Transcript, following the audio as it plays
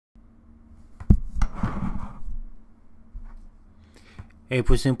Hey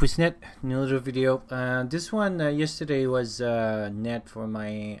Puss Pussnet, new little video. This one yesterday was net for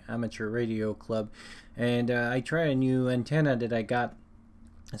my amateur radio club, and I tried a new antenna that I got.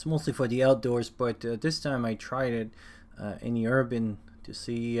 It's mostly for the outdoors, but this time I tried it in the urban to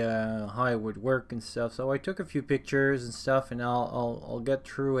see how it would work and stuff. So I took a few pictures and stuff, and I'll get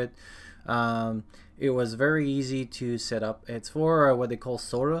through it. It was very easy to set up. It's for what they call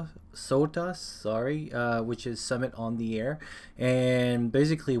SOTA, which is Summit on the Air, and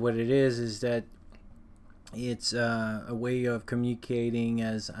basically what it is that it's a way of communicating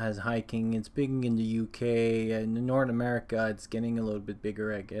as hiking. It's big in the UK and in North America. It's getting a little bit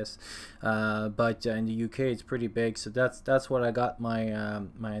bigger, I guess, but in the UK it's pretty big. So that's what I got my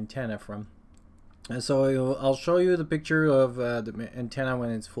my antenna from. And so I'll show you the picture of the antenna when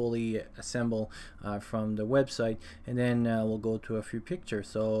it's fully assembled from the website, and then we'll go to a few pictures.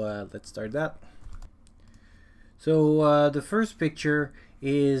 So let's start that. So the first picture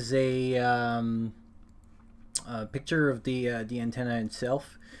is a picture of the antenna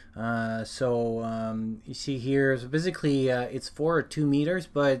itself. You see here, so basically it's for 2 meters,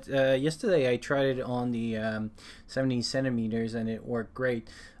 but yesterday I tried it on the 70 centimeters and it worked great.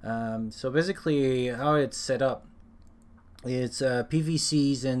 So basically how it's set up, it's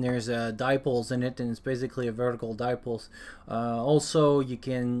PVCs, and there's dipoles in it, and it's basically a vertical dipoles. Also, you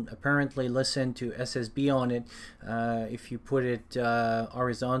can apparently listen to SSB on it if you put it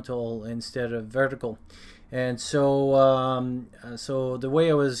horizontal instead of vertical. And so so the way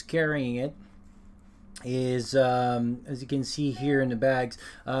I was carrying it is as you can see here in the bags.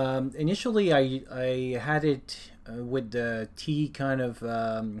 Initially I had it with the T kind of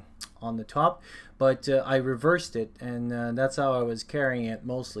on the top, but I reversed it, and that's how I was carrying it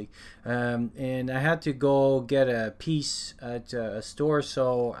mostly. And I had to go get a piece at a store,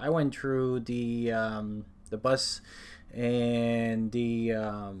 so I went through the bus and the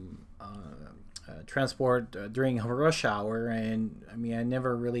transport during rush hour, and I mean, I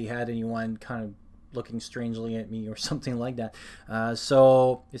never really had anyone kind of looking strangely at me or something like that.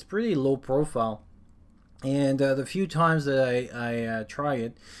 So it's pretty low profile. And the few times that I try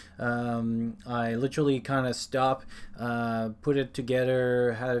it, I literally kind of stop, put it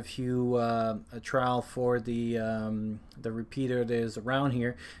together, had a few a trial for the repeater that is around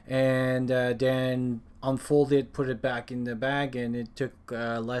here, and then unfold it, put it back in the bag, and it took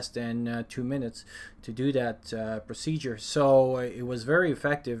less than 2 minutes to do that procedure. So it was very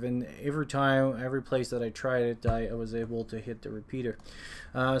effective, and every place that I tried it, I was able to hit the repeater.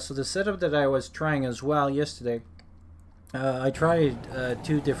 So the setup that I was trying as well yesterday, I tried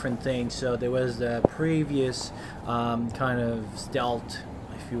 2 different things. So there was the previous kind of stealth,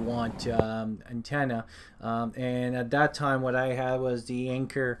 if you want, antenna, and at that time what I had was the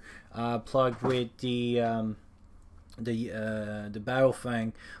Anker plugged with the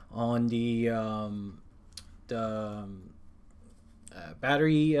Baofeng on the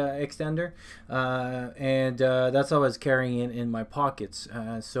battery extender, and that's how I was carrying it in my pockets.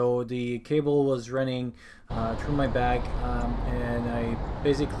 So the cable was running through my bag, and I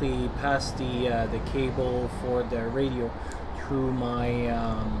basically passed the cable for the radio through my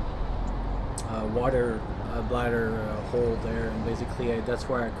water bladder hole there, and basically that's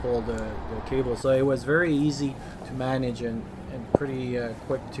where I called the cable. So it was very easy to manage and pretty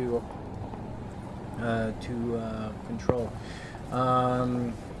quick to control.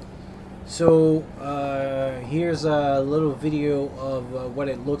 Here's a little video of what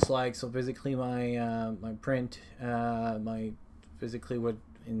it looks like. So basically my my print, my basically what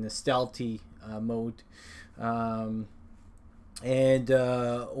in the stealthy mode, and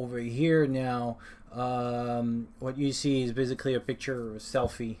over here now, what you see is basically a picture of a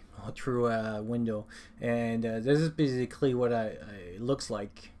selfie through a window, and this is basically what it looks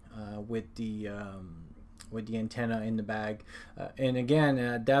like with the antenna in the bag. And again,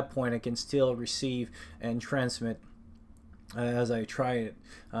 at that point I can still receive and transmit as I try it.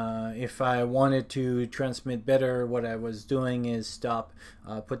 If I wanted to transmit better, what I was doing is stop,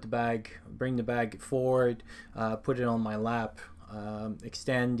 bring the bag forward, put it on my lap,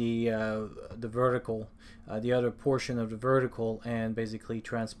 extend the vertical, the other portion of the vertical, and basically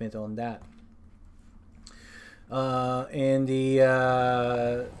transmit on that. And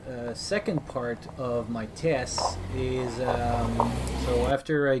the second part of my test is, so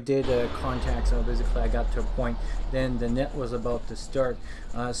after I did contact, so basically I got to a point, then the net was about to start.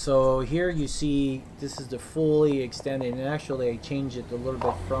 So here you see this is the fully extended, and actually I changed it a little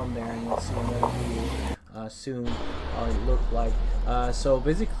bit from there, and you'll see another video soon how it looked like. So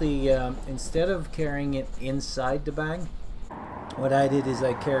basically instead of carrying it inside the bag, what I did is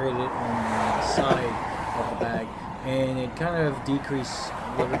I carried it on the side of the bag, and it kind of decreased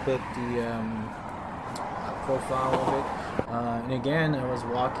a little bit the profile of it. And again, I was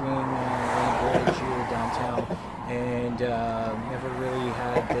walking on the bridge here downtown, and never really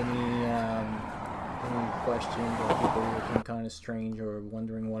had any questions or people looking kind of strange or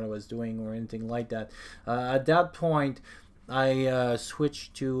wondering what I was doing or anything like that. At that point, I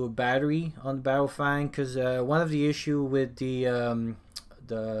switched to a battery on the Baofeng because one of the issue with the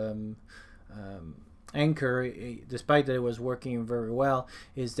Anker, despite that it was working very well,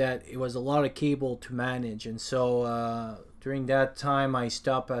 is that it was a lot of cable to manage, and so during that time I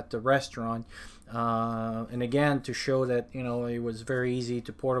stopped at the restaurant, and again to show that it was very easy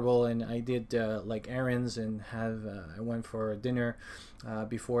to portable, and I did like errands and I went for a dinner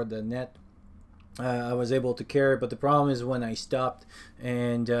before the net. I was able to carry it, but the problem is when I stopped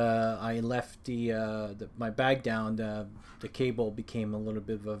and I left my bag down, the cable became a little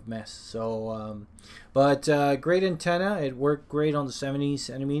bit of a mess. So, but great antenna. It worked great on the 70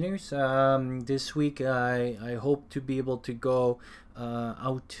 centimeters. This week I hope to be able to go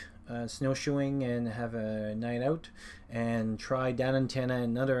out snowshoeing and have a night out and try that antenna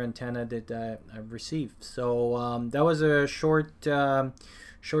and another antenna that I've received. So that was a short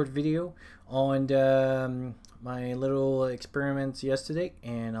video on my little experiments yesterday,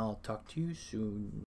 and I'll talk to you soon.